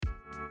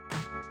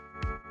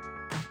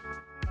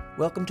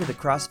Welcome to the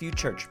Crossview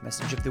Church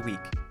Message of the Week.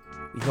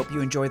 We hope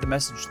you enjoy the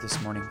message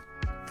this morning.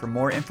 For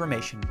more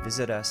information,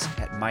 visit us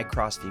at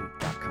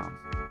mycrossview.com.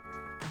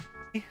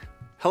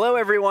 Hello,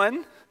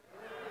 everyone.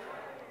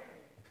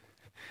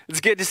 It's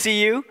good to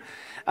see you.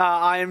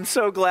 I am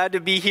so glad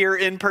to be here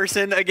in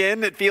person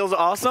again. It feels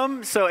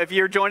awesome. So if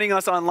you're joining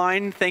us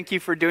online, thank you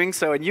for doing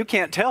so. And you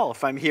can't tell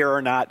if I'm here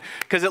or not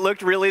because it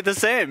looked really the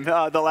same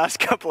the last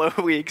couple of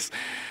weeks.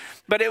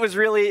 But it was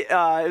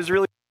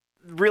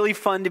really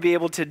fun to be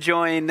able to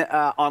join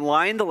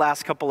online the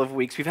last couple of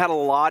weeks. We've had a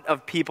lot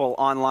of people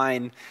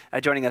online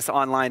joining us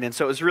online, and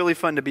so it was really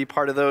fun to be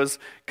part of those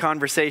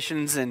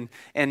conversations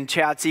and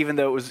chats, even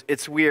though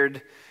it's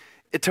weird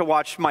to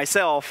watch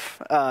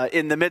myself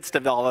in the midst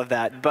of all of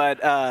that.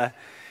 But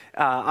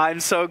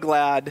I'm so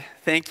glad.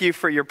 Thank you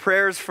for your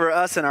prayers for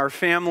us and our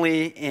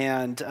family,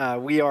 and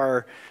we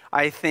are,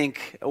 I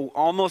think,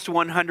 almost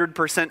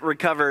 100%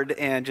 recovered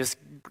and just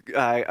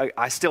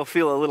I still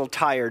feel a little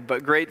tired,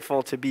 but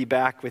grateful to be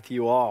back with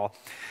you all.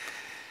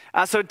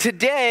 So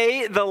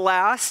today, is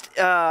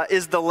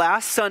the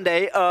last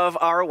Sunday of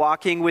our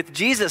Walking with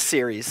Jesus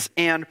series.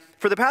 And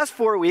for the past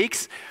 4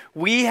 weeks,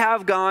 we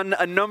have gone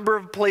a number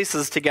of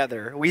places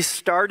together. We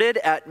started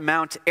at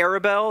Mount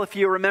Arabel, if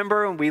you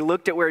remember, and we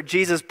looked at where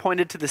Jesus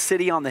pointed to the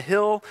city on the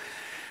hill.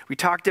 We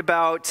talked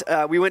about,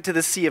 we went to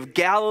the Sea of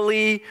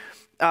Galilee.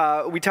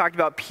 We talked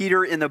about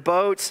Peter in the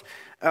boat.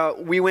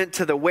 We went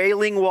to the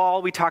Wailing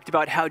Wall. We talked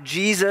about how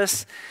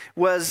Jesus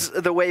was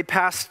the way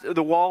past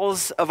the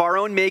walls of our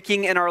own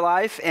making in our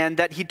life, and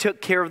that he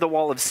took care of the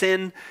wall of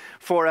sin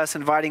for us,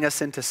 inviting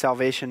us into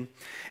salvation.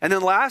 And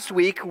then last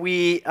week,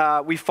 we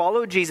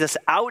followed Jesus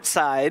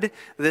outside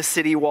the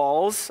city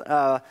walls,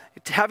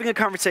 having a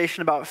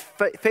conversation about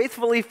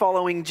faithfully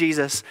following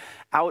Jesus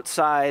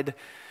outside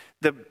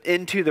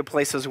into the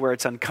places where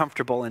it's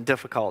uncomfortable and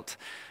difficult.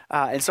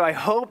 And so I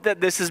hope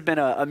that this has been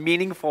a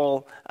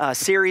meaningful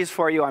series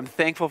for you. I'm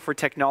thankful for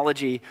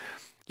technology.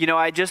 You know,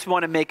 I just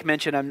want to make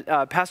mention,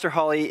 Pastor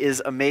Holly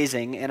is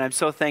amazing, and I'm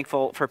so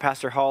thankful for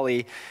Pastor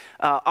Holly.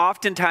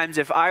 Oftentimes,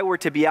 if I were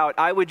to be out,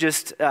 I would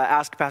just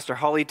ask Pastor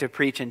Holly to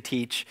preach and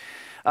teach.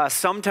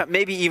 Sometimes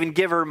maybe even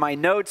give her my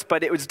notes,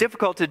 but it was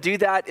difficult to do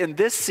that in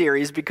this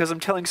series because I'm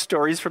telling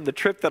stories from the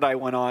trip that I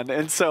went on.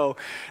 And so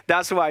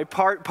that's why I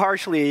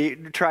partially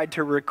tried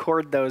to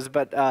record those.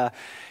 But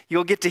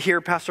you'll get to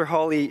hear Pastor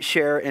Holly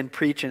share and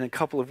preach in a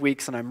couple of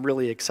weeks, and I'm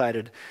really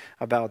excited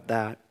about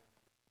that.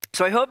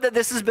 So I hope that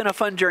this has been a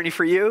fun journey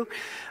for you.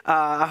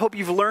 I hope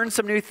you've learned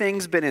some new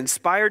things, been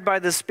inspired by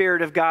the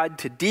Spirit of God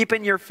to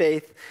deepen your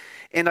faith,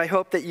 and I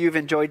hope that you've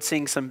enjoyed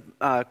seeing some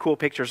cool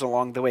pictures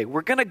along the way.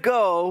 We're going to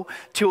go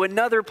to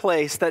another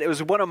place that it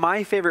was one of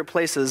my favorite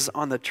places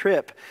on the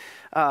trip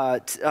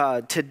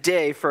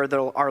today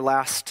for our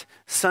last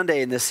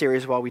Sunday in this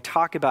series while we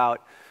talk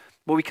about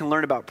what we can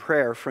learn about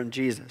prayer from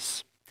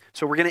Jesus.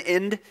 So we're going to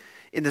end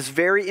in this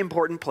very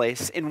important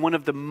place in one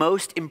of the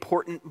most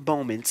important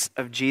moments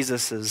of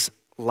Jesus'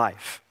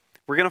 life.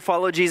 We're going to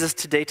follow Jesus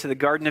today to the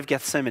Garden of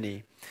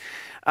Gethsemane.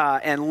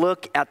 And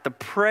look at the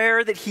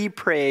prayer that he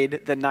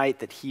prayed the night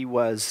that he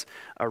was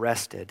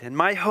arrested. And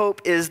my hope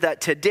is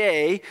that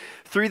today,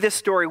 through this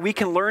story, we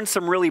can learn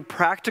some really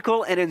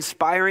practical and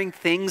inspiring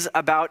things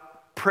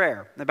about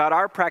prayer, about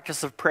our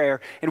practice of prayer,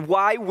 and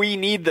why we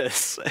need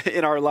this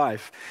in our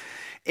life.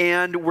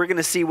 And we're going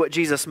to see what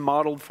Jesus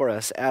modeled for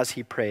us as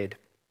he prayed.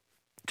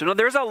 So now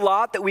there's a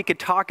lot that we could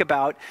talk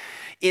about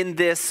in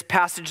this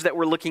passage that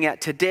we're looking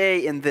at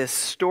today, in this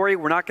story.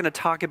 We're not going to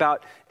talk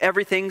about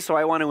everything, so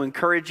I want to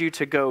encourage you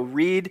to go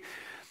read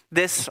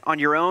this on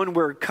your own.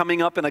 We're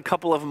coming up in a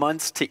couple of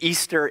months to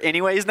Easter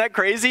anyway. Isn't that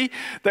crazy?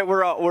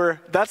 That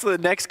that's the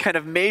next kind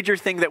of major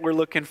thing that we're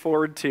looking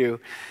forward to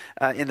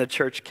in the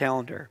church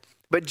calendar.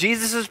 But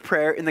Jesus'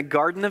 prayer in the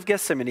Garden of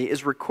Gethsemane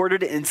is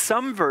recorded in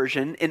some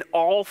version in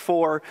all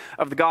 4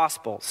 of the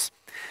Gospels.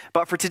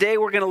 But for today,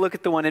 we're going to look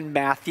at the one in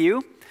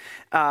Matthew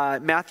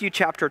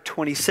chapter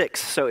 26.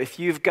 So if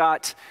you've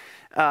got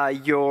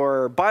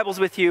your Bibles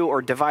with you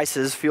or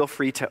devices, feel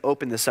free to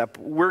open this up.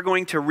 We're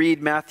going to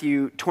read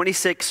Matthew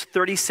 26,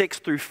 36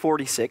 through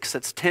 46.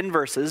 That's 10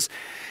 verses.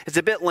 It's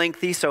a bit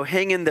lengthy, so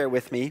hang in there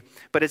with me.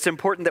 But it's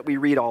important that we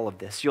read all of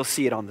this. You'll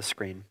see it on the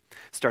screen.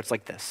 It starts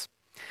like this.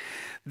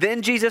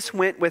 Then Jesus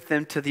went with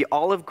them to the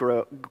olive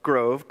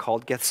grove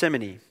called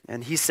Gethsemane,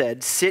 and he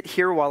said, "Sit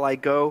here while I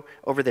go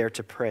over there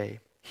to pray."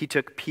 He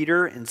took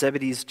Peter and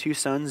Zebedee's 2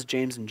 sons,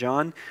 James and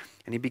John,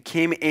 and he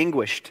became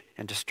anguished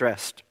and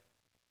distressed.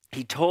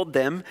 He told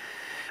them,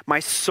 "My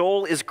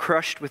soul is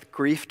crushed with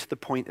grief to the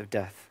point of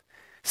death.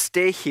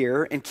 Stay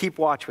here and keep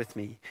watch with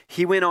me."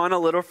 He went on a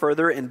little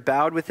further and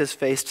bowed with his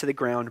face to the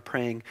ground,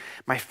 praying,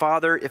 "My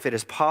Father, if it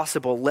is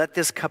possible, let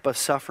this cup of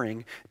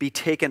suffering be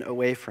taken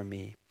away from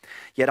me.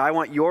 Yet I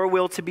want your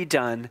will to be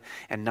done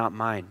and not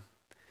mine."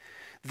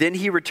 Then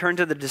he returned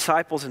to the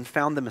disciples and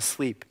found them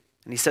asleep.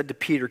 And he said to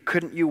Peter,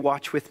 "Couldn't you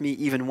watch with me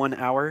even 1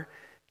 hour?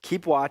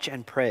 Keep watch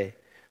and pray,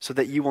 so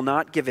that you will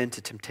not give in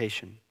to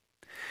temptation.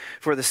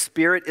 For the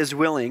spirit is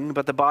willing,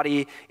 but the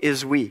body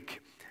is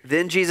weak."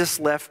 Then Jesus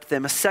left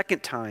them a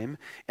second time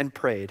and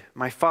prayed,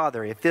 "My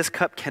Father, if this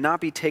cup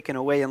cannot be taken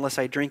away unless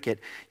I drink it,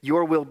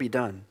 your will be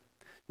done."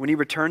 When he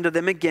returned to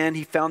them again,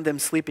 he found them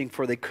sleeping,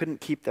 for they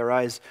couldn't keep their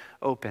eyes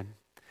open.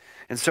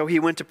 And so he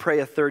went to pray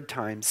a third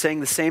time,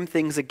 saying the same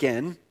things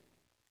again.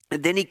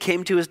 And then he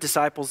came to his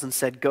disciples and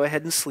said, "Go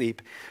ahead and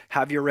sleep,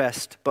 have your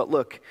rest. But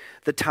look,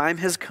 the time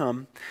has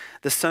come.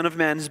 The Son of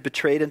Man is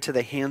betrayed into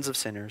the hands of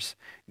sinners.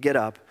 Get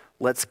up,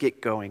 let's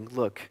get going.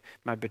 Look,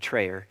 my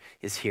betrayer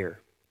is here."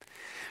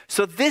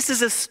 So this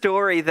is a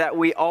story that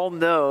we all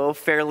know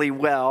fairly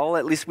well,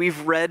 at least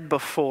we've read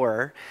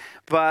before.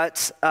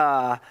 But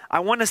I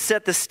want to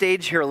set the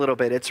stage here a little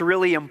bit. It's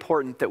really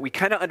important that we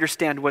kind of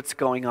understand what's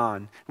going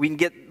on. We can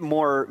get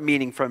more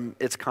meaning from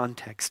its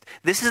context.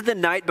 This is the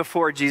night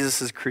before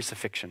Jesus'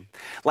 crucifixion.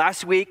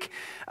 Last week,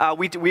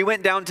 we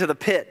went down to the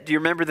pit. Do you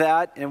remember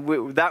that?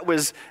 And that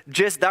was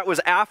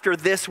after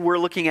this we're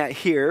looking at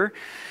here.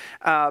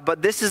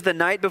 But this is the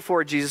night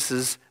before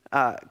Jesus'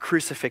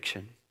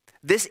 crucifixion.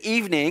 This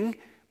evening,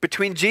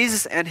 between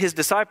Jesus and his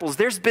disciples,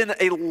 there's been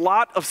a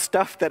lot of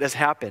stuff that has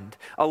happened.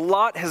 A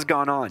lot has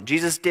gone on.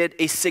 Jesus did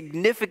a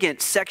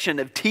significant section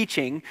of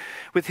teaching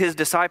with his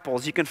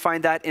disciples. You can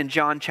find that in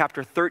John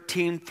chapter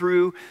 13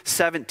 through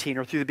 17,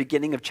 or through the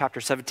beginning of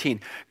chapter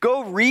 17.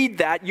 Go read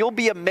that. You'll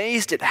be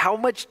amazed at how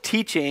much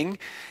teaching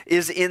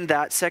is in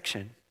that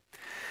section.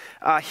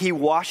 He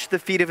washed the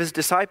feet of his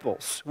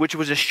disciples, which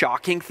was a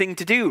shocking thing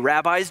to do.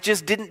 Rabbis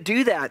just didn't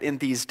do that in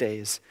these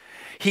days.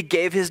 He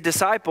gave his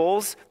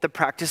disciples the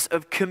practice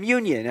of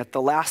communion at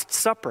the Last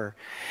Supper,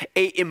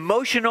 an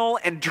emotional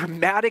and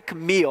dramatic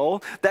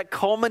meal that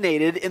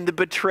culminated in the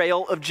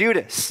betrayal of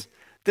Judas.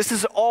 This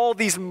is all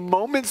these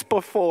moments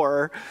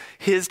before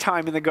his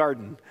time in the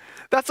garden.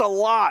 That's a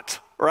lot,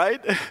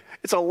 right?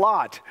 It's a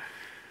lot.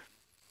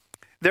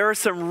 There are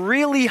some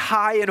really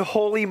high and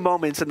holy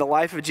moments in the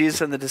life of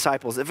Jesus and the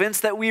disciples, events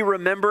that we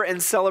remember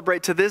and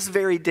celebrate to this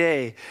very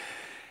day.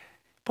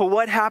 But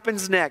what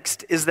happens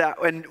next is that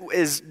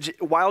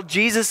while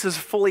Jesus is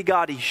fully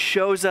God, he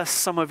shows us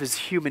some of his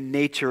human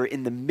nature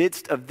in the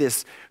midst of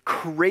this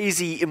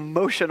crazy,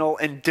 emotional,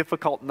 and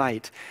difficult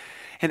night.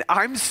 And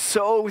I'm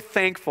so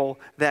thankful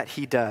that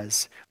he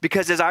does.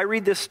 Because as I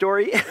read this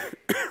story,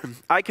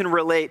 I can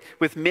relate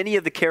with many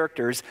of the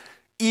characters,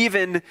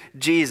 even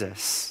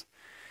Jesus.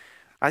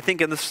 I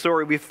think in the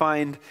story we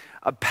find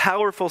a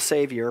powerful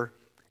Savior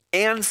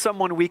and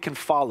someone we can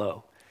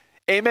follow.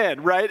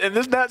 Amen, right? And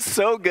isn't that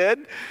so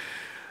good?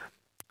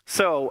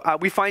 So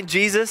we find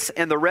Jesus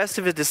and the rest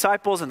of his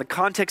disciples in the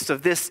context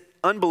of this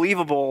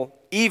unbelievable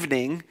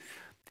evening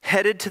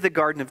headed to the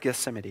Garden of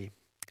Gethsemane.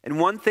 And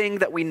one thing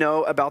that we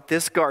know about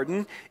this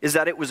garden is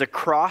that it was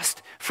across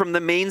from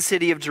the main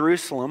city of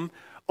Jerusalem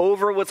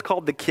over what's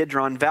called the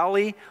Kidron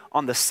Valley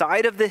on the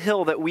side of the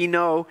hill that we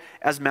know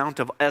as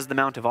the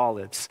Mount of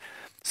Olives.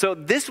 So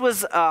this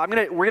was, I'm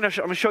going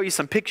to show you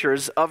some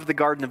pictures of the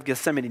Garden of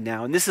Gethsemane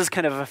now, and this is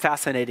kind of a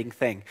fascinating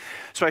thing.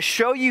 So I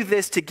show you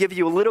this to give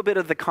you a little bit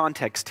of the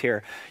context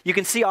here. You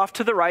can see off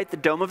to the right the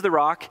Dome of the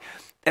Rock,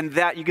 and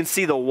that you can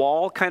see the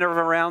wall kind of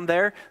around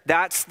there.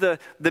 That's the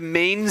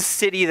main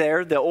city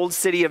there, the old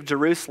city of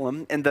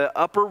Jerusalem, and the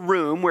upper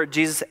room where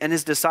Jesus and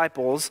his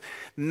disciples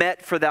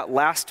met for that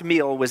last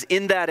meal was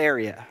in that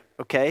area,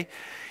 okay?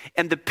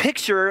 And the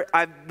picture,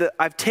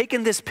 I've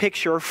taken this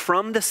picture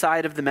from the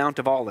side of the Mount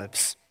of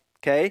Olives,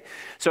 okay?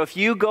 So if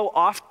you go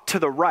off to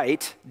the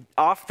right,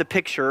 off the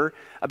picture,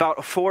 about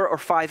a 4 or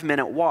 5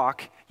 minute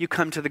walk, you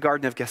come to the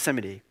Garden of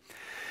Gethsemane.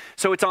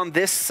 So it's on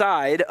this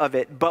side of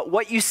it, but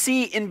what you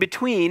see in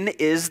between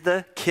is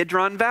the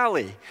Kidron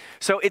Valley.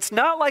 So it's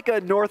not like a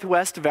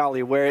Northwest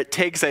Valley where it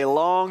takes a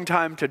long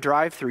time to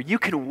drive through. You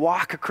can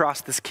walk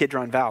across this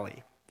Kidron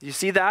Valley. You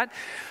see that?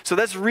 So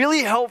that's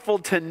really helpful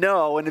to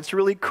know, and it's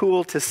really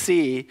cool to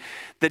see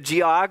the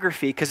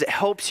geography because it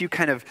helps you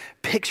kind of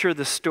picture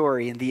the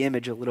story and the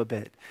image a little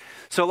bit.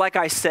 So like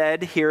I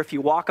said here, if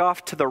you walk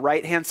off to the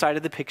right-hand side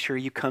of the picture,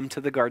 you come to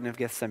the Garden of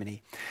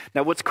Gethsemane.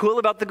 Now what's cool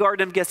about the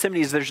Garden of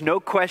Gethsemane is there's no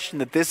question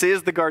that this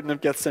is the Garden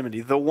of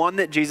Gethsemane, the one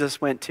that Jesus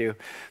went to,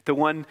 the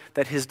one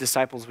that his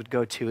disciples would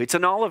go to. It's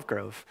an olive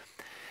grove.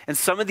 And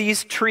some of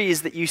these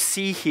trees that you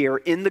see here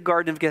in the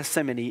Garden of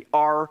Gethsemane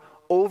are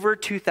over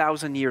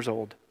 2,000 years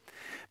old,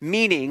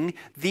 meaning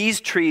these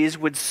trees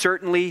would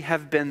certainly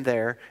have been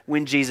there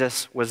when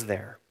Jesus was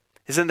there.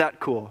 Isn't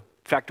that cool?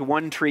 In fact,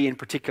 one tree in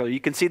particular,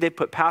 you can see they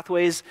put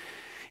pathways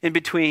in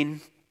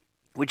between,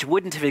 which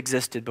wouldn't have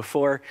existed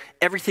before.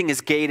 Everything is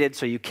gated,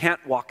 so you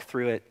can't walk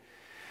through it.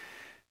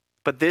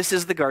 But this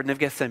is the Garden of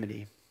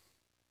Gethsemane,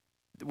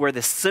 where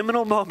the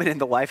seminal moment in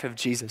the life of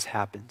Jesus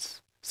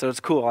happens. So it's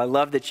cool. I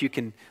love that you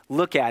can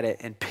look at it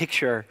and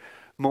picture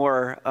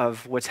more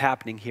of what's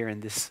happening here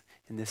in this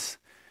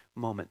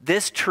moment.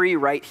 This tree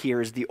right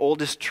here is the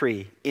oldest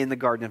tree in the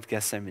Garden of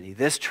Gethsemane.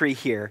 This tree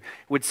here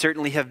would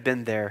certainly have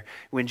been there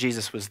when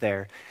Jesus was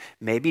there.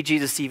 Maybe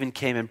Jesus even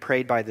came and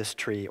prayed by this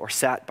tree or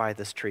sat by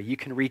this tree. You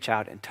can reach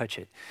out and touch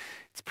it.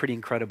 It's pretty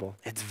incredible.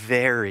 It's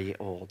very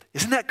old.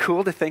 Isn't that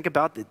cool to think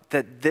about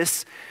that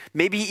this,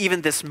 maybe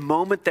even this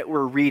moment that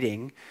we're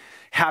reading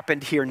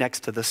happened here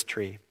next to this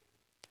tree.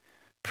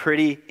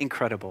 Pretty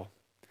incredible.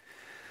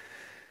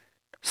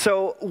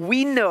 So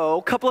we know,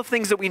 a couple of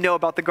things that we know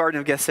about the Garden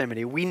of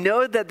Gethsemane. We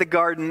know that the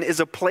garden is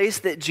a place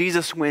that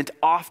Jesus went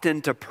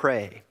often to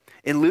pray.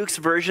 In Luke's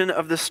version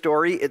of the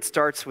story, it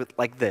starts with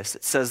like this.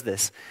 It says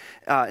this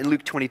in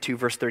Luke 22,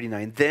 verse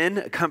 39. Then,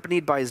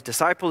 accompanied by his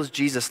disciples,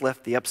 Jesus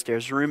left the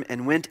upstairs room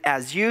and went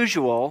as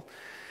usual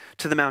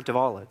to the Mount of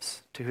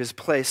Olives, to his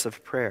place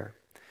of prayer.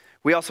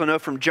 We also know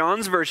from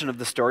John's version of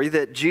the story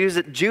that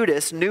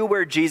Judas knew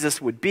where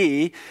Jesus would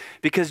be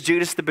because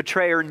Judas the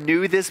betrayer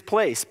knew this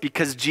place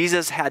because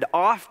Jesus had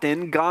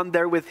often gone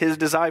there with his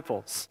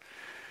disciples.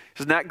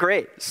 Isn't that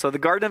great? So the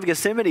Garden of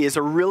Gethsemane is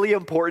a really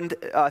important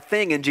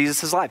thing in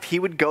Jesus' life. He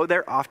would go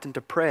there often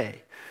to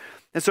pray.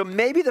 And so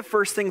maybe the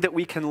first thing that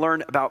we can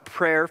learn about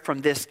prayer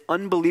from this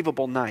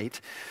unbelievable night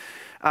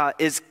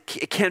is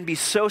it can be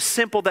so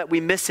simple that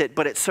we miss it,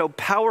 but it's so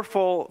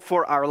powerful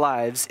for our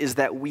lives, is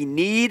that we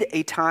need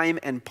a time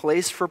and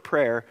place for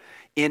prayer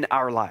in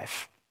our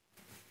life.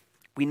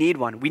 We need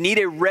one. We need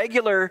a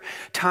regular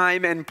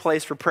time and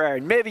place for prayer.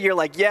 And maybe you're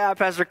like, yeah,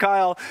 Pastor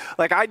Kyle,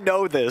 like I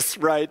know this,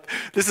 right?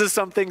 This is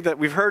something that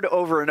we've heard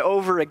over and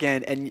over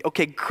again. And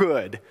okay,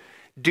 good.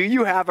 Do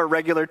you have a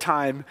regular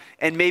time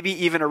and maybe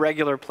even a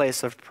regular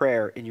place of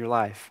prayer in your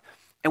life?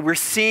 And we're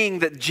seeing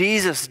that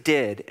Jesus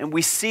did. And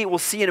we'll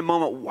see in a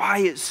moment why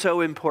it's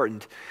so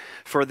important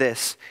for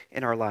this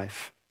in our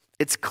life.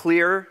 It's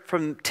clear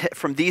from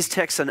these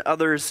texts and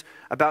others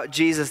about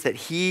Jesus that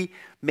he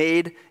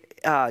made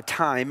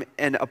time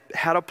and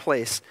had a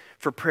place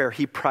for prayer.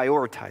 He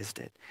prioritized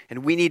it.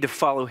 And we need to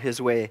follow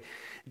his way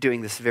doing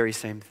this very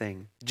same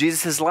thing.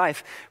 Jesus'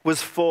 life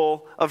was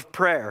full of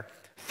prayer.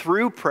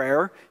 Through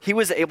prayer, he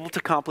was able to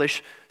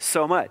accomplish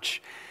so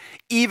much.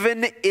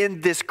 Even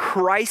in this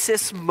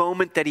crisis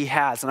moment that he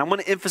has, and I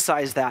want to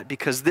emphasize that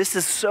because this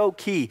is so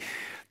key.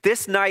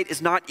 This night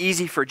is not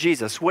easy for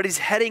Jesus. What he's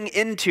heading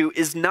into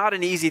is not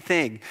an easy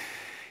thing.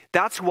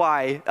 That's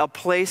why a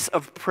place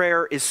of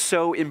prayer is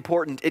so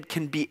important. It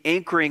can be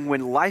anchoring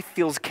when life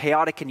feels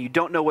chaotic and you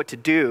don't know what to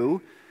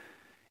do.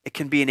 It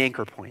can be an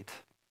anchor point.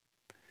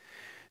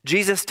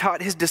 Jesus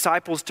taught his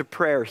disciples to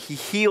prayer. He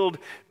healed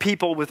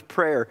people with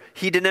prayer.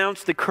 He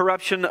denounced the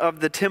corruption of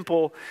the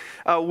temple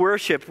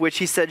worship, which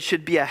he said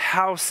should be a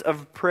house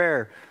of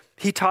prayer.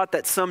 He taught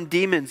that some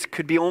demons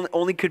could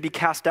be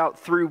cast out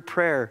through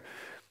prayer.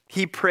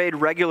 He prayed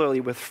regularly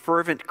with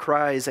fervent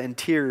cries and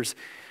tears.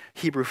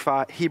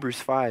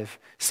 Hebrews 5.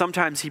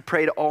 Sometimes he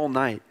prayed all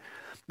night.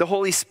 The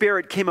Holy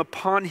Spirit came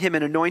upon him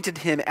and anointed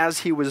him as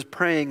he was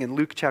praying in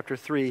Luke chapter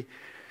 3.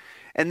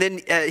 And then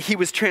he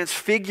was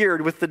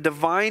transfigured with the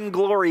divine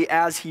glory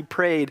as he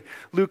prayed,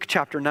 Luke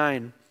chapter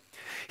 9.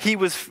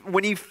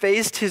 When he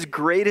faced his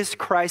greatest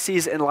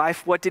crises in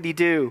life, what did he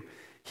do?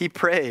 He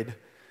prayed.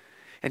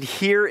 And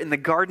here in the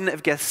Garden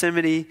of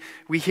Gethsemane,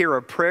 we hear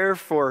a prayer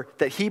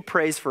that he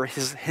prays for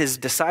his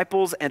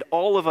disciples and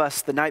all of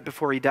us the night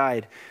before he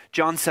died.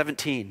 John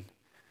 17.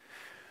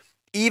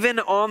 Even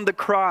on the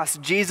cross,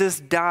 Jesus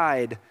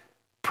died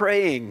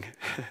praying.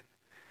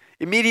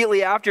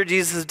 Immediately after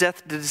Jesus'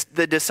 death,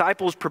 the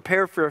disciples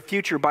prepare for a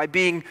future by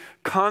being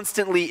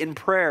constantly in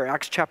prayer,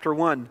 Acts chapter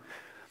 1.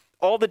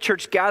 All the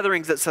church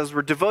gatherings, it says,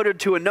 were devoted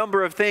to a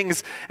number of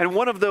things, and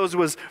one of those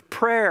was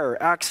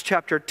prayer, Acts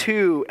chapter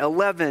 2,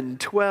 11,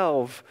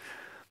 12.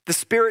 The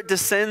Spirit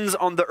descends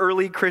on the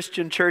early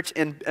Christian church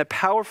in a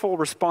powerful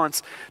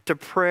response to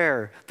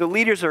prayer. The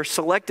leaders are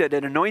selected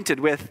and anointed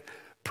with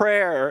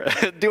prayer.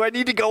 Do I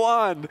need to go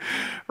on?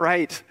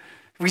 Right.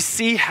 We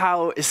see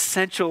how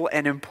essential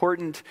and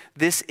important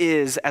this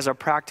is as a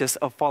practice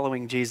of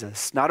following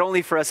Jesus, not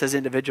only for us as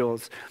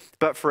individuals,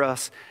 but for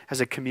us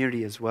as a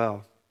community as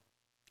well.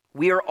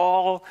 We are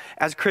all,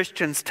 as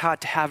Christians,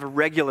 taught to have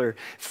regular,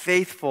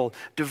 faithful,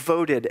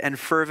 devoted, and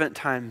fervent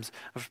times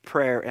of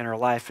prayer in our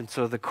life. And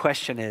so the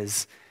question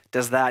is,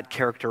 does that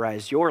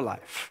characterize your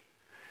life?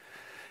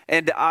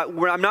 And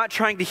I'm not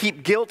trying to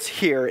heap guilt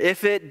here.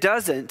 If it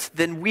doesn't,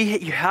 then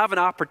you have an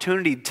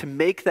opportunity to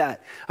make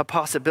that a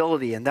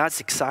possibility, and that's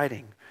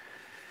exciting.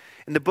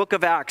 In the book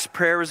of Acts,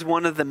 prayer is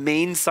one of the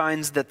main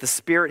signs that the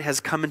Spirit has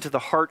come into the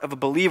heart of a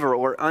believer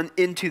or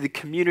into the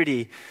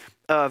community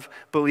of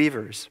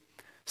believers.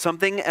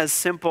 Something as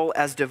simple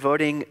as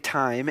devoting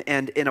time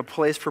and in a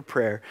place for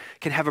prayer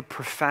can have a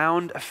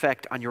profound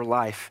effect on your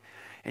life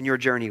and your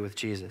journey with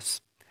Jesus.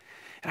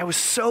 And I was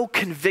so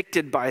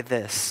convicted by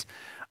this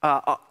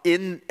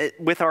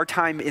with our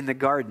time in the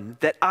garden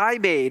that I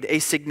made a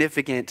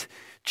significant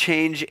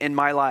change in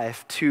my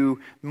life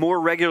to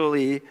more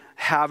regularly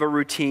have a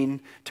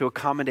routine to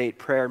accommodate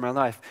prayer in my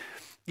life.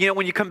 You know,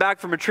 when you come back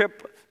from a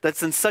trip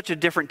that's in such a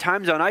different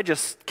time zone, I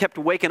just kept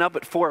waking up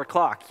at 4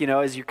 o'clock,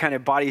 as your kind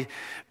of body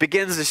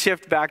begins to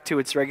shift back to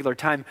its regular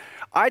time.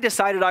 I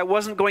decided I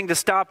wasn't going to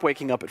stop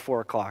waking up at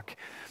 4 o'clock.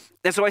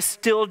 And so I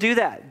still do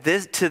that.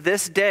 To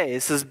this day,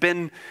 this has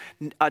been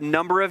a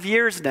number of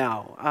years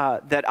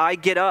now, that I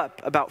get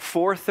up about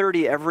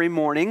 4:30 every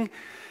morning,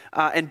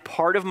 and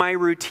part of my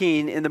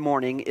routine in the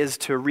morning is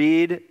to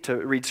read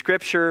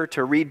scripture,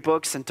 to read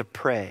books, and to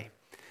pray.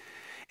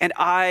 And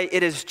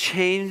it has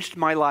changed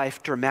my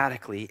life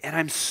dramatically. And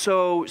I'm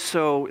so,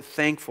 so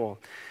thankful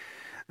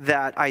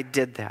that I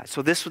did that.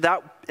 So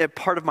that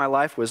part of my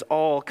life was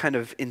all kind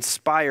of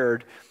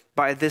inspired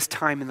by this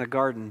time in the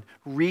garden,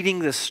 reading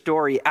this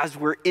story as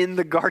we're in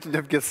the Garden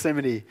of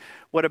Gethsemane.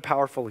 What a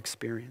powerful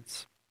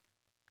experience.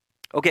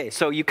 Okay,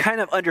 so you kind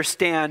of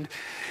understand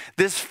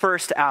this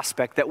first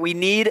aspect, that we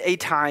need a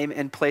time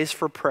and place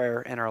for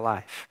prayer in our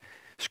life.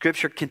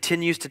 Scripture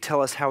continues to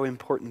tell us how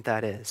important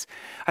that is.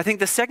 I think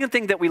the second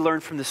thing that we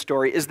learn from this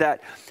story is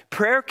that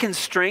prayer can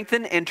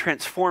strengthen and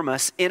transform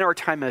us in our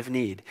time of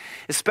need,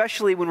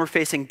 especially when we're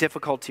facing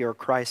difficulty or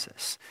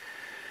crisis.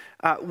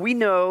 We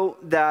know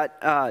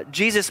that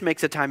Jesus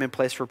makes a time and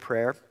place for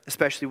prayer,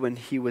 especially when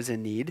he was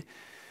in need.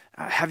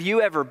 Have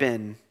you ever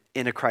been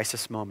in a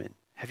crisis moment?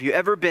 Have you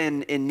ever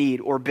been in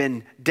need or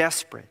been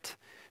desperate?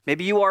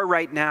 Maybe you are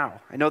right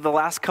now. I know the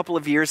last couple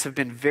of years have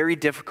been very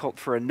difficult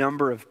for a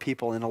number of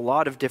people in a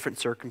lot of different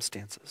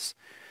circumstances.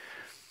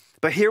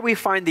 But here we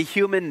find the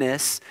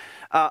humanness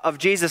of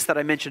Jesus that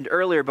I mentioned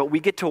earlier, but we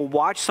get to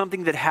watch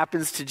something that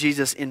happens to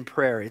Jesus in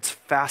prayer. It's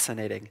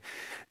fascinating.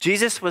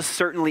 Jesus was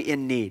certainly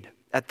in need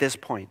at this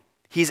point.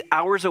 He's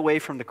hours away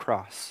from the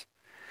cross.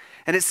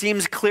 And it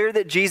seems clear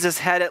that Jesus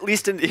had at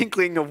least an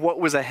inkling of what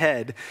was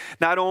ahead,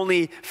 not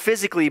only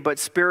physically, but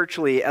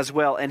spiritually as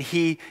well. And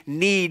he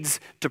needs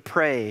to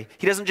pray.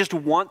 He doesn't just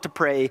want to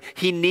pray,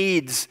 he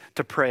needs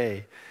to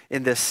pray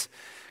in this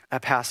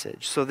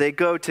passage. So they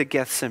go to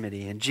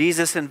Gethsemane, and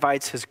Jesus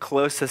invites his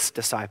closest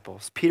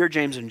disciples, Peter,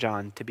 James, and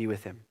John, to be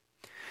with him.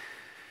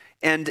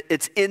 And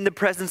it's in the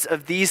presence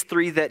of these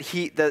three that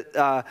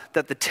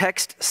the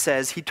text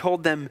says he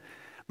told them,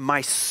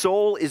 "My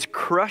soul is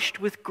crushed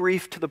with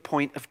grief to the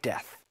point of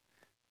death."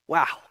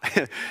 Wow.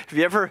 Have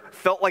you ever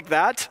felt like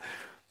that?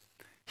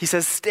 He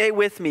says, "Stay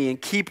with me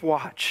and keep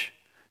watch."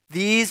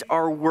 These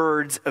are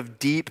words of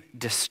deep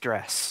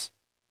distress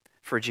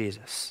for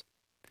Jesus.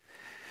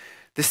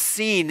 The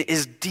scene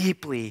is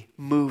deeply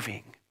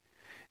moving.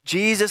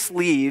 Jesus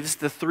leaves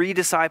the three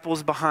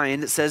disciples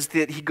behind. It says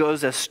that he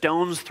goes a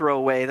stone's throw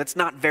away. That's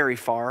not very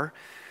far.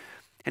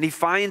 And he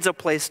finds a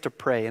place to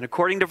pray. And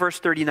according to verse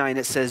 39,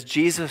 it says,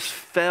 Jesus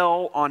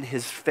fell on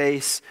his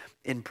face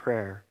in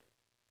prayer.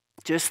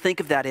 Just think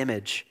of that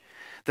image.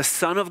 The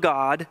Son of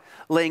God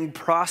laying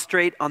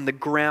prostrate on the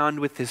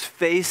ground with his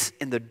face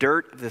in the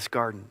dirt of this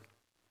garden.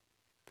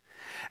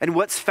 And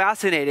what's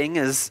fascinating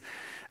is,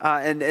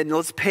 and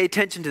let's pay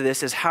attention to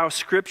this, is how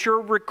Scripture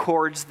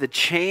records the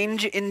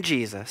change in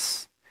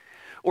Jesus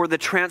or the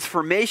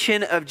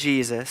transformation of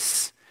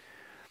Jesus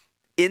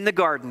in the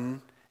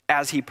garden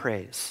as he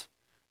prays.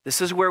 This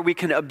is where we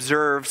can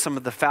observe some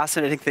of the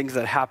fascinating things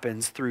that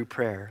happens through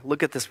prayer.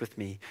 Look at this with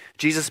me.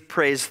 Jesus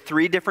prays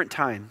 3 different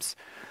times.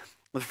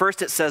 Well,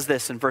 first it says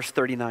this in verse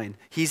 39.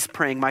 He's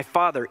praying, "My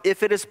Father,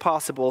 if it is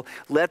possible,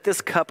 let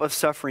this cup of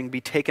suffering be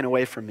taken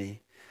away from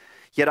me.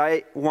 Yet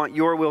I want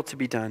your will to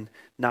be done,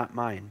 not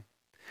mine."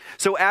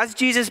 So as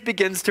Jesus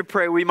begins to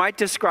pray, we might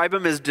describe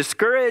him as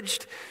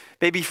discouraged,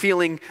 maybe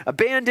feeling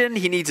abandoned.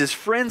 He needs his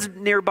friends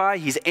nearby.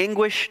 He's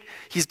anguished,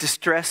 he's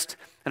distressed,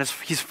 and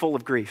he's full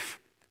of grief.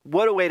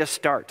 What a way to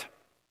start.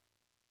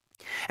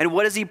 And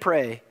what does he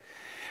pray?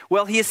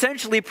 Well, he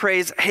essentially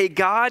prays, "Hey,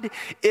 God,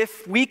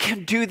 if we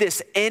can do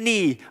this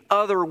any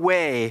other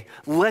way,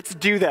 let's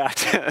do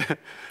that."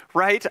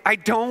 Right? I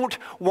don't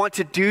want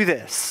to do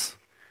this.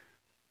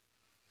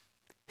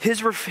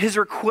 His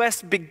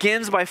request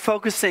begins by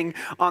focusing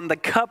on the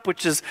cup,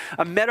 which is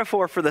a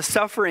metaphor for the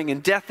suffering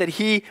and death that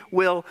he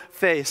will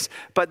face.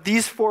 But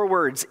these 4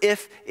 words,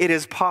 "if it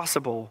is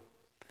possible,"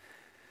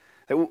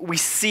 we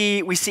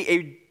see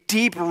a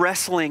deep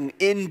wrestling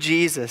in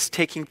Jesus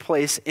taking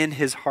place in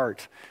his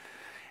heart.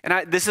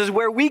 And this is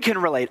where we can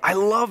relate. I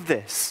love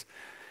this.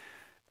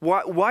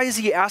 Why is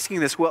he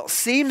asking this? Well, it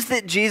seems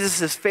that Jesus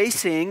is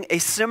facing a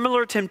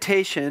similar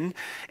temptation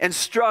and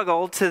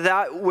struggle to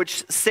that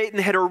which Satan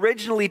had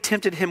originally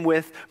tempted him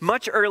with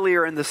much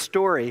earlier in the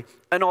story,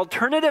 an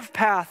alternative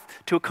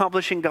path to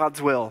accomplishing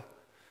God's will.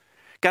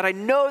 God, I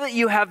know that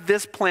you have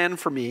this plan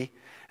for me,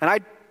 and I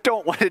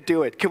don't want to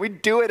do it. Can we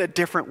do it a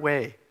different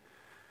way?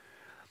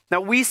 Now,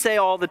 we say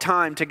all the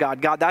time to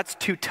God, "God, that's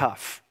too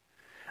tough.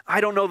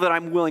 I don't know that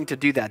I'm willing to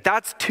do that.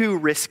 That's too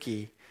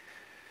risky."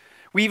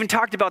 We even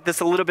talked about this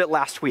a little bit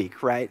last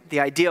week, right? The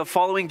idea of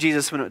following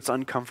Jesus when it's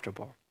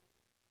uncomfortable.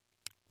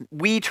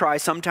 We try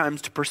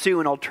sometimes to pursue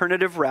an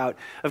alternative route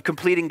of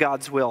completing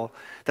God's will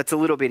that's a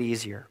little bit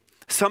easier.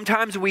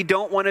 Sometimes we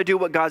don't want to do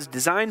what God's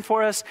designed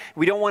for us.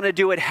 We don't want to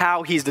do it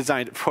how he's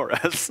designed it for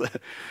us.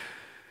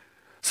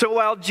 So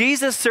while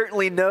Jesus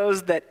certainly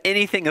knows that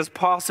anything is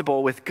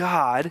possible with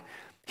God,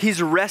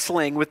 he's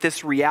wrestling with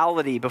this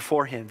reality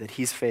before him that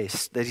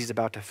he's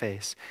about to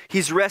face.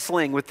 He's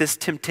wrestling with this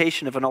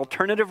temptation of an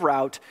alternative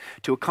route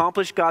to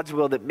accomplish God's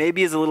will that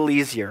maybe is a little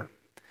easier.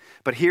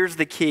 But here's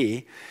the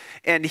key,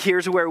 and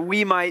here's where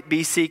we might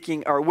be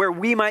seeking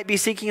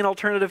an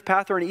alternative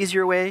path or an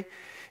easier way.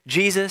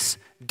 Jesus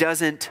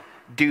doesn't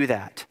do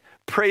that.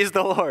 Praise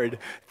the Lord.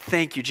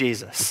 Thank you,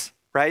 Jesus,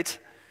 right?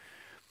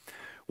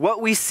 what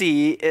we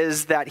see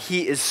is that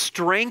he is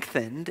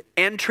strengthened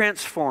and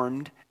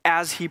transformed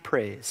as he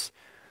prays.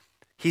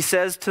 He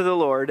says to the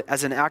Lord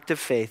as an act of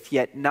faith,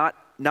 yet not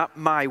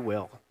my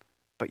will,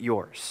 but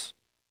yours.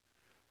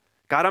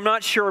 God, I'm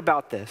not sure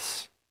about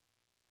this,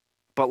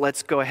 but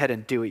let's go ahead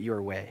and do it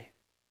your way.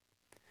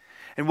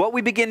 And what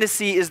we begin to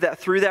see is that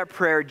through that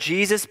prayer,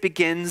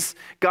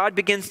 God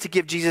begins to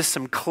give Jesus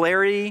some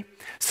clarity,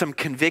 some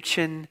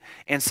conviction,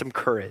 and some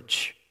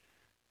courage.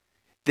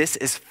 This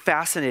is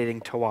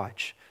fascinating to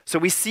watch. So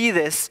we see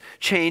this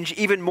change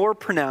even more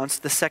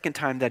pronounced the second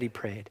time that he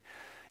prayed.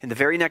 In the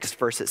very next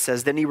verse, it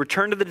says, then he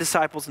returned to the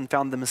disciples and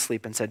found them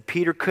asleep and said,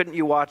 Peter, couldn't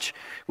you watch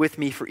with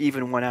me for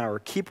even 1 hour?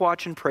 Keep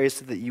watch and pray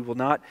so that you will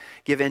not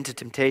give in to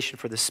temptation,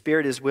 for the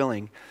spirit is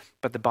willing,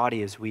 but the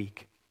body is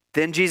weak.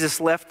 Then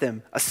Jesus left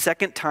them a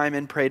second time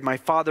and prayed, my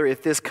Father,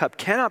 if this cup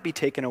cannot be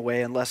taken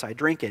away unless I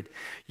drink it,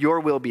 your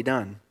will be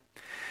done.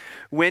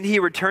 When he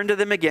returned to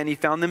them again, he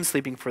found them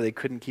sleeping, for they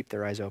couldn't keep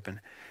their eyes open.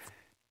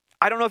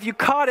 I don't know if you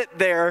caught it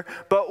there,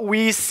 but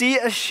we see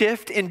a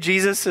shift in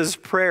Jesus'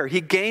 prayer. He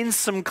gains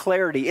some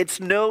clarity. It's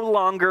no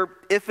longer,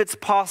 if it's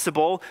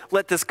possible,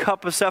 let this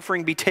cup of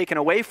suffering be taken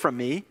away from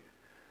me.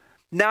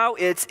 Now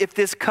it's, if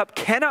this cup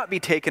cannot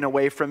be taken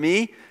away from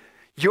me,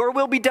 your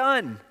will be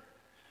done.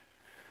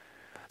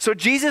 So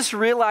Jesus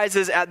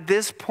realizes at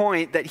this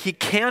point that he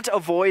can't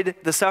avoid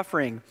the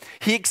suffering.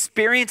 He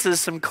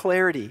experiences some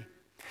clarity.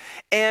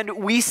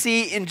 And we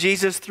see in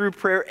Jesus through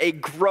prayer a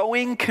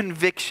growing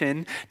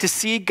conviction to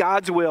see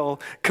God's will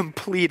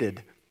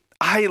completed.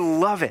 I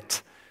love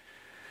it.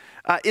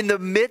 In the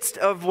midst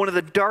of one of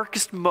the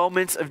darkest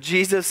moments of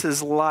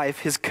Jesus' life,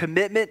 his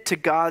commitment to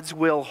God's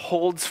will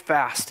holds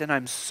fast, and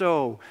I'm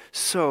so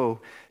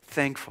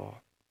thankful.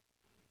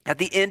 At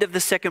the end of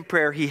the second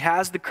prayer, he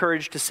has the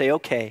courage to say,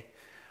 okay,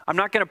 I'm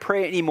not going to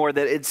pray anymore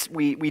that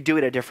we do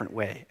it a different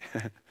way.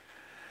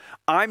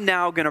 I'm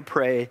now going to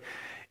pray.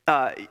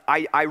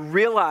 I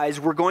realize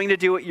we're going to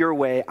do it your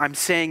way. I'm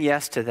saying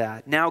yes to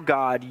that. Now,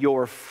 God,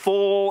 your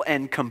full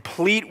and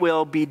complete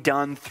will be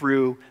done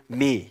through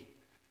me.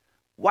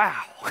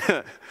 Wow.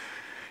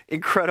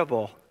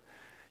 Incredible.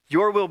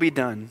 Your will be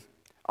done.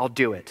 I'll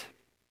do it.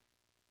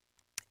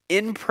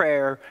 In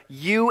prayer,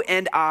 you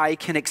and I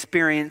can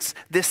experience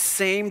this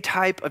same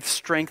type of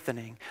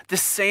strengthening,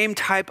 this same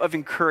type of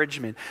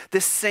encouragement,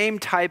 this same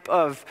type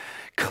of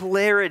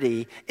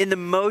clarity in the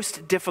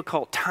most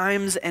difficult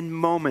times and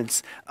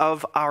moments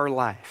of our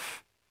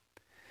life.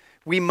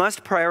 We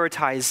must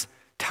prioritize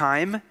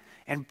time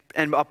and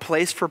a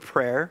place for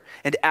prayer.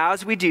 And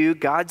as we do,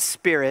 God's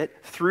Spirit,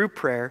 through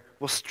prayer,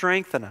 will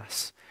strengthen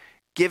us,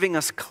 giving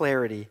us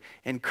clarity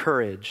and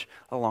courage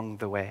along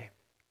the way.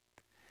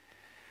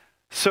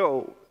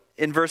 So,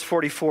 in verse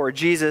 44,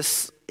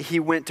 Jesus, he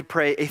went to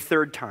pray a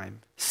third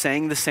time,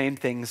 saying the same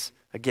things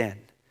again.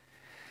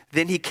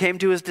 Then he came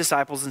to his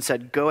disciples and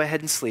said, go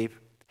ahead and sleep,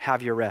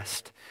 have your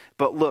rest.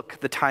 But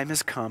look, the time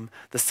has come.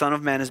 The Son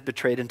of Man is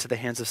betrayed into the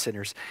hands of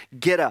sinners.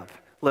 Get up.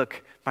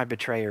 Look, my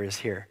betrayer is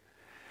here.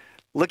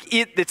 Look,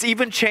 it's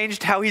even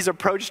changed how he's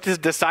approached his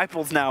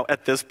disciples now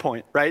at this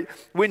point, right?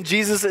 When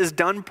Jesus is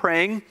done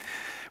praying,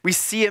 we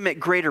see him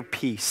at greater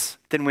peace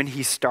than when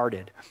he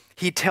started.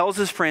 He tells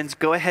his friends,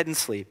 go ahead and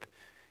sleep,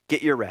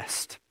 get your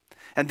rest.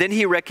 And then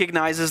he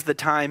recognizes the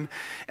time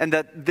and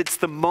that it's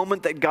the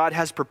moment that God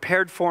has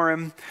prepared for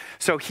him.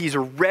 So he's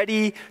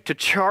ready to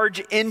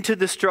charge into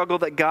the struggle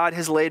that God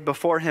has laid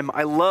before him.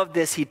 I love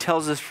this. He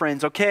tells his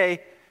friends,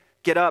 okay,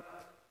 get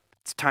up.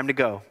 It's time to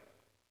go.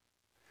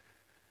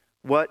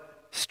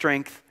 What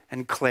strength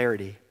and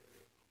clarity.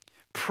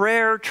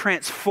 Prayer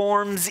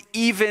transforms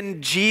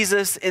even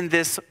Jesus in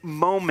this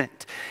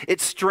moment. It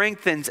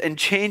strengthens and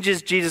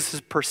changes Jesus'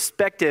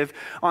 perspective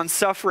on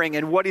suffering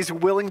and what he's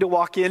willing to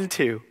walk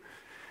into.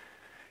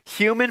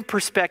 Human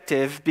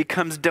perspective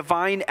becomes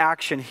divine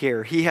action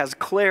here. He has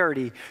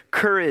clarity,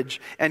 courage,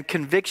 and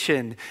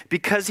conviction.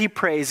 Because he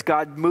prays,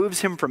 God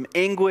moves him from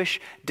anguish,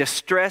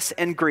 distress,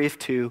 and grief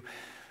to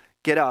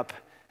get up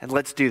and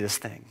let's do this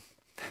thing.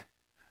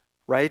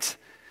 Right?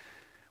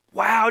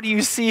 Wow, do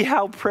you see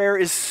how prayer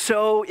is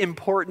so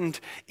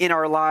important in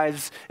our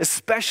lives,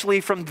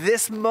 especially from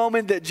this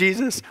moment that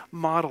Jesus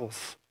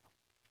models?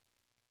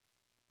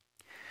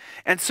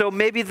 And so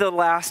maybe the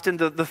last and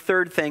the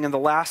third thing and the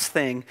last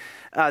thing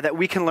that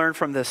we can learn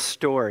from this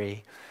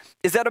story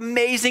is that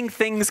amazing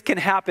things can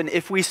happen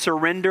if we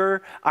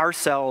surrender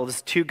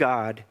ourselves to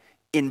God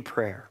in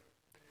prayer.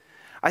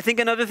 I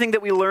think another thing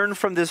that we learn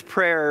from this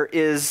prayer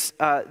is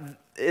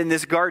in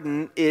this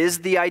garden is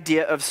the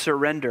idea of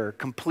surrender,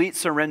 complete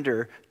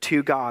surrender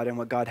to God and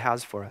what God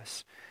has for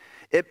us.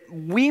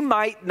 We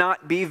might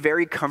not be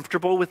very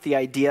comfortable with the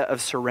idea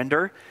of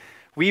surrender.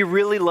 We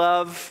really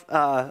love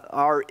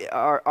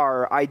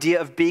our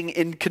idea of being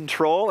in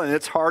control, and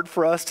it's hard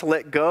for us to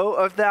let go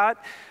of that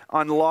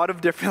on a lot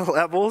of different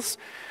levels.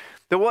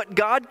 But what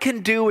God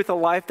can do with a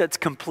life that's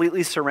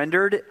completely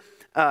surrendered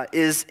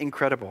is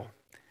incredible.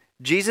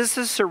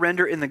 Jesus'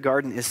 surrender in the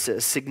garden is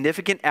a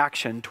significant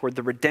action toward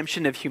the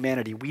redemption of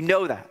humanity. We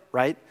know that,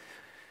 right?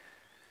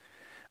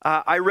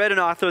 I read an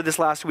author this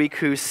last week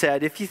who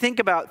said, if you think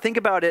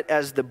about it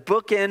as the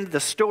bookend, the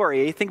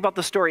story, think about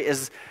the story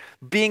as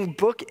being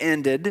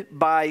bookended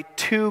by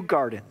two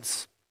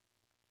gardens.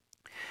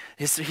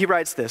 He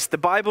writes this: the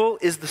Bible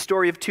is the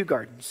story of two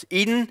gardens,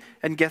 Eden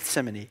and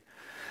Gethsemane.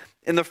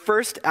 In the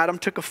first, Adam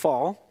took a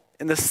fall.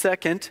 In the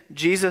second,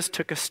 Jesus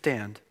took a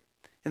stand.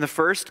 In the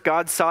first,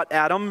 God sought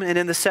Adam, and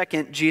in the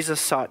second, Jesus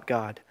sought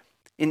God.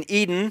 In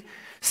Eden,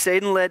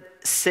 Satan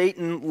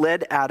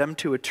led Adam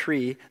to a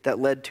tree that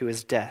led to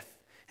his death.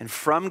 And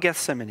from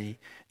Gethsemane,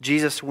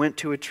 Jesus went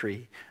to a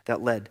tree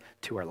that led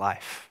to our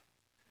life.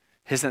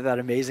 Isn't that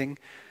amazing?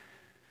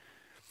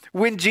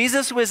 When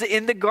Jesus was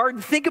in the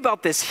garden, think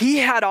about this. He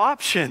had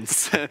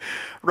options,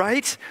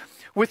 right?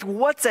 With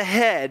what's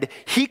ahead,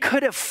 he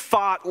could have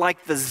fought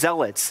like the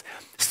zealots.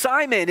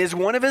 Simon is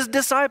one of his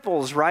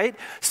disciples, right?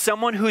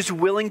 Someone who's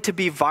willing to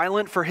be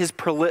violent for his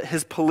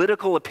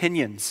political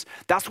opinions.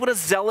 That's what a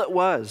zealot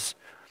was.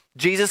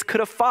 Jesus could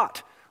have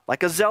fought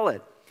like a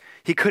zealot.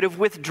 He could have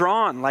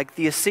withdrawn like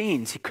the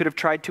Essenes. He could have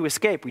tried to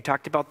escape. We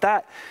talked about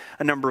that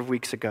a number of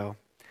weeks ago.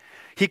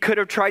 He could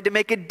have tried to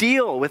make a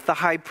deal with the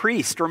high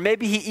priest, or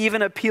maybe he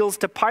even appeals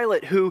to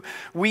Pilate, who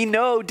we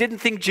know didn't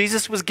think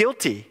Jesus was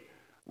guilty,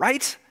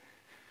 right?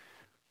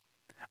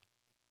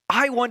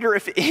 I wonder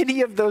if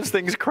any of those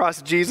things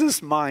crossed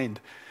Jesus' mind,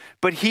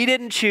 but he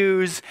didn't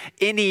choose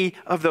any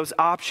of those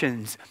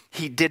options.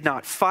 He did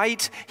not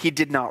fight. He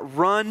did not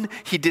run.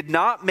 He did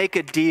not make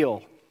a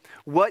deal.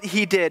 What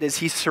he did is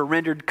he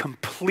surrendered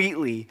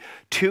completely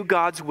to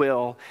God's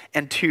will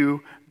and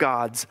to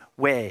God's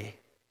way.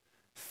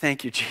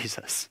 Thank you,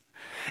 Jesus.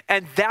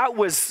 And that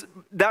was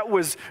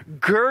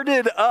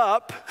girded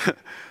up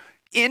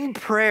in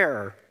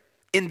prayer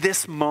in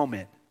this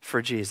moment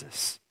for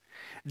Jesus.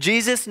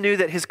 Jesus knew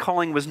that his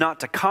calling was not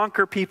to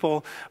conquer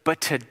people,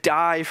 but to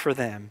die for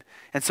them.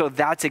 And so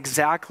that's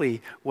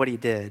exactly what he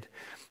did.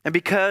 And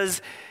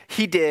because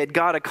he did,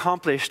 God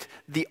accomplished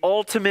the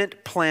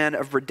ultimate plan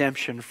of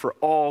redemption for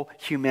all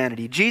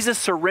humanity. Jesus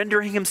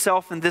surrendering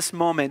himself in this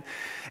moment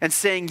and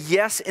saying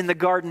yes in the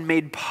garden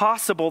made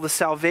possible the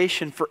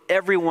salvation for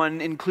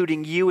everyone,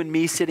 including you and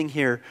me sitting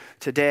here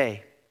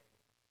today.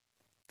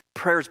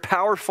 Prayer is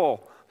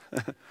powerful.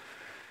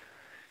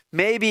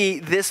 Maybe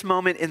this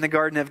moment in the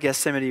Garden of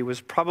Gethsemane was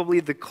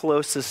probably the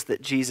closest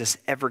that Jesus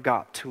ever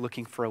got to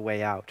looking for a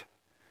way out.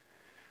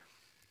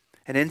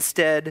 And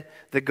instead,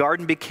 the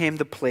garden became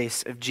the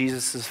place of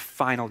Jesus'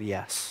 final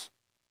yes.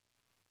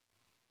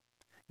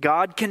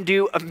 God can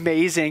do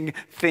amazing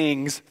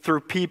things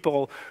through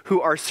people who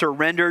are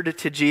surrendered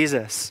to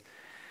Jesus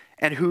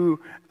and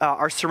who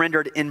are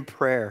surrendered in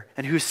prayer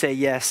and who say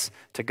yes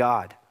to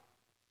God.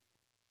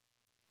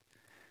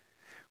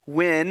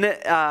 When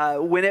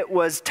it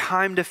was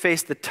time to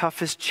face the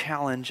toughest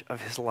challenge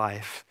of his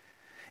life,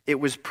 it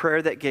was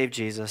prayer that gave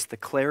Jesus the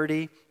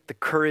clarity, the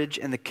courage,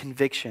 and the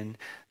conviction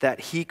that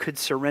he could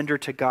surrender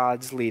to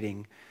God's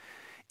leading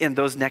in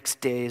those next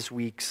days,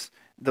 weeks,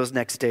 those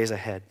next days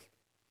ahead.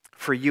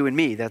 For you and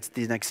me, that's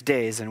these next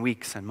days and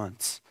weeks and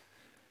months.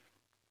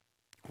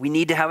 We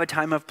need to have a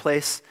time and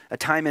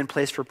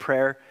place for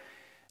prayer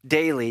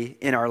daily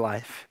in our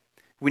life.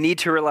 We need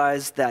to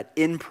realize that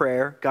in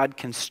prayer, God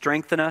can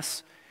strengthen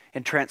us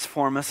and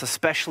transform us,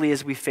 especially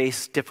as we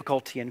face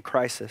difficulty and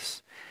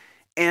crisis.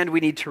 And we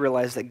need to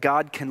realize that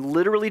God can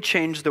literally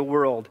change the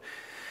world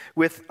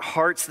with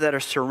hearts that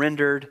are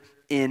surrendered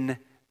in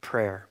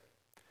prayer.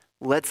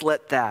 Let's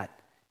let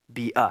that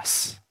be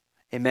us.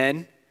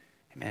 Amen?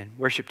 Amen.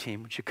 Worship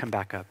team, would you come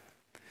back up?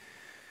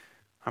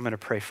 I'm going to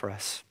pray for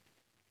us.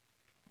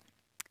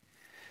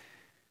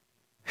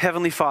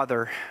 Heavenly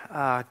Father,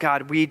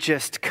 God, we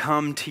just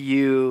come to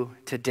you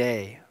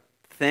today,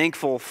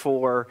 thankful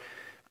for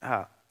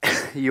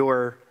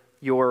your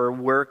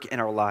work in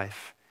our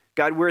life.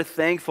 God, we're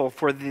thankful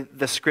for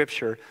the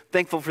scripture,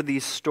 thankful for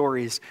these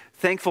stories,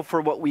 thankful for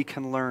what we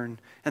can learn,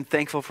 and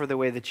thankful for the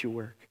way that you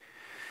work.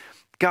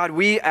 God,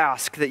 we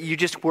ask that you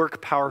just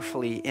work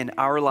powerfully in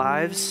our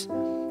lives,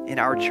 in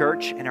our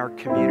church, in our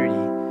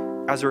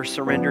community, as we're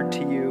surrendered to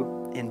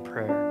you in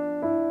prayer.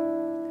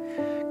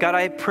 God,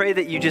 I pray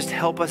that you just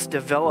help us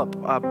develop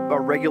a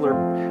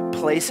regular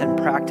place and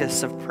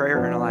practice of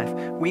prayer in our life.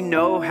 We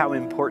know how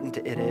important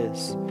it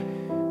is.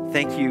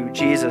 Thank you,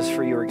 Jesus,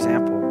 for your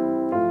example.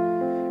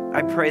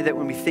 I pray that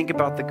when we think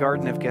about the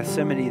Garden of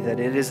Gethsemane, that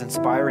it is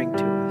inspiring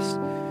to us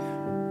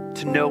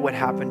to know what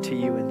happened to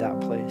you in that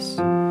place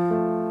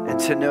and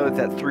to know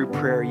that through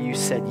prayer you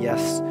said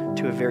yes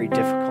to a very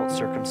difficult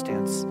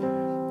circumstance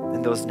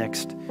in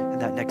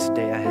that next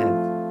day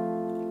ahead.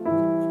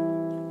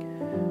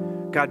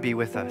 God, be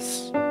with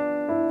us.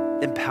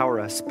 Empower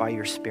us by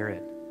your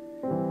Spirit.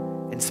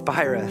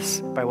 Inspire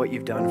us by what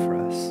you've done for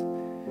us.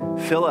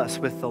 Fill us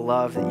with the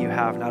love that you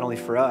have, not only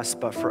for us,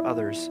 but for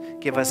others.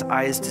 Give us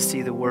eyes to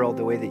see the world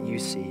the way that you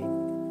see.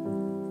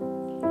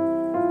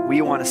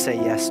 We want to say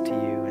yes to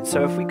you. And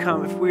so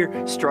if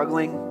we're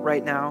struggling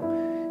right now,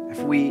 if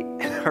we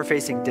are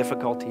facing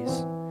difficulties,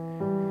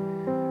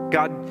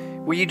 God,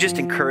 will you just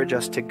encourage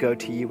us to go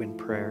to you in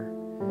prayer?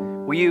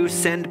 Will Will you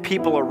send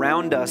people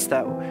around us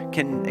that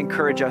can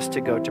encourage us to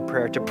go to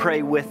prayer, to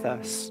pray with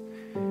us?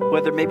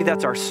 Whether maybe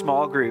that's our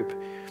small group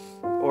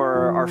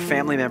or our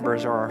family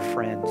members or our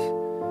friends.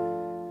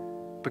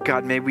 But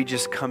God, may we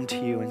just come to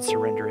you and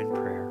surrender in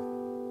prayer.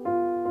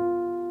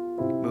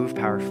 Move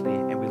powerfully,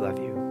 and we love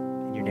you.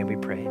 In your name we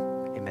pray.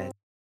 Amen.